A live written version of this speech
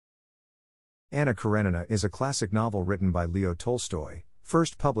Anna Karenina is a classic novel written by Leo Tolstoy,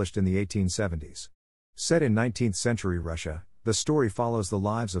 first published in the 1870s. Set in 19th-century Russia, the story follows the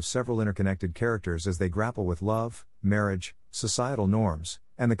lives of several interconnected characters as they grapple with love, marriage, societal norms,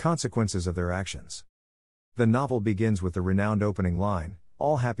 and the consequences of their actions. The novel begins with the renowned opening line,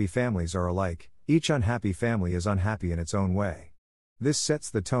 "All happy families are alike, each unhappy family is unhappy in its own way." This sets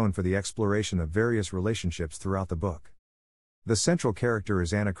the tone for the exploration of various relationships throughout the book. The central character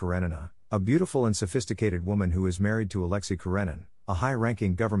is Anna Karenina, a beautiful and sophisticated woman who is married to Alexei Karenin, a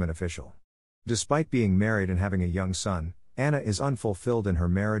high-ranking government official. Despite being married and having a young son, Anna is unfulfilled in her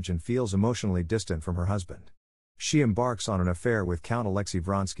marriage and feels emotionally distant from her husband. She embarks on an affair with Count Alexei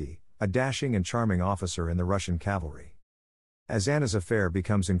Vronsky, a dashing and charming officer in the Russian cavalry. As Anna's affair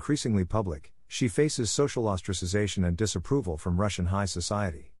becomes increasingly public, she faces social ostracization and disapproval from Russian high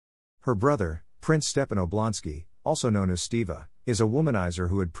society. Her brother, Prince Stepan Oblonsky, also known as Steva, is a womanizer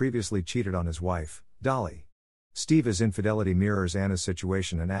who had previously cheated on his wife, Dolly. Steva's infidelity mirrors Anna's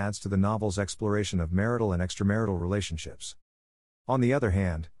situation and adds to the novel's exploration of marital and extramarital relationships. On the other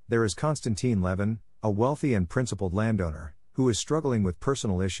hand, there is Konstantin Levin, a wealthy and principled landowner, who is struggling with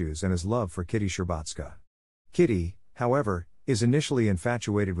personal issues and his love for Kitty Sherbatska. Kitty, however, is initially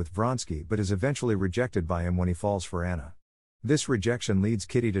infatuated with Vronsky but is eventually rejected by him when he falls for Anna. This rejection leads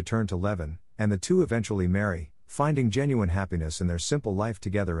Kitty to turn to Levin, and the two eventually marry, finding genuine happiness in their simple life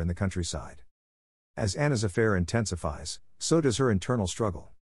together in the countryside. As Anna's affair intensifies, so does her internal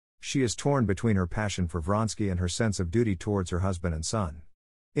struggle. She is torn between her passion for Vronsky and her sense of duty towards her husband and son.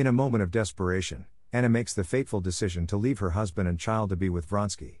 In a moment of desperation, Anna makes the fateful decision to leave her husband and child to be with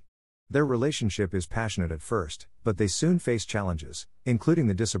Vronsky. Their relationship is passionate at first, but they soon face challenges, including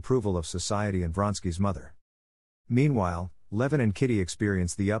the disapproval of society and Vronsky's mother. Meanwhile, Levin and Kitty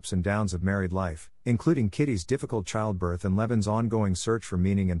experience the ups and downs of married life, including Kitty's difficult childbirth and Levin's ongoing search for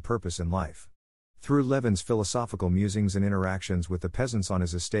meaning and purpose in life. Through Levin's philosophical musings and interactions with the peasants on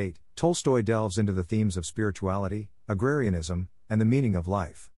his estate, Tolstoy delves into the themes of spirituality, agrarianism, and the meaning of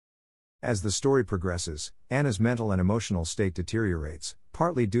life. As the story progresses, Anna's mental and emotional state deteriorates,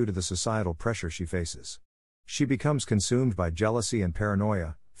 partly due to the societal pressure she faces. She becomes consumed by jealousy and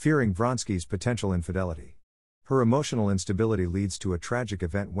paranoia, fearing Vronsky's potential infidelity. Her emotional instability leads to a tragic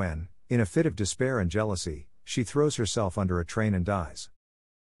event when, in a fit of despair and jealousy, she throws herself under a train and dies.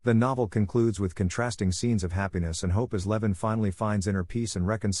 The novel concludes with contrasting scenes of happiness and hope as Levin finally finds inner peace and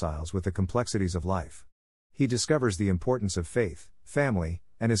reconciles with the complexities of life. He discovers the importance of faith, family,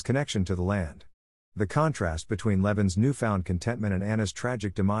 and his connection to the land. The contrast between Levin's newfound contentment and Anna's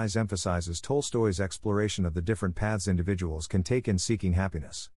tragic demise emphasizes Tolstoy's exploration of the different paths individuals can take in seeking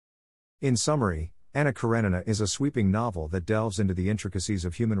happiness. In summary, Anna Karenina is a sweeping novel that delves into the intricacies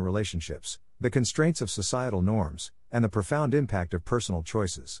of human relationships, the constraints of societal norms, and the profound impact of personal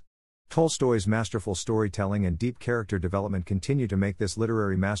choices. Tolstoy's masterful storytelling and deep character development continue to make this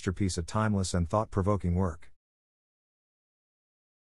literary masterpiece a timeless and thought-provoking work.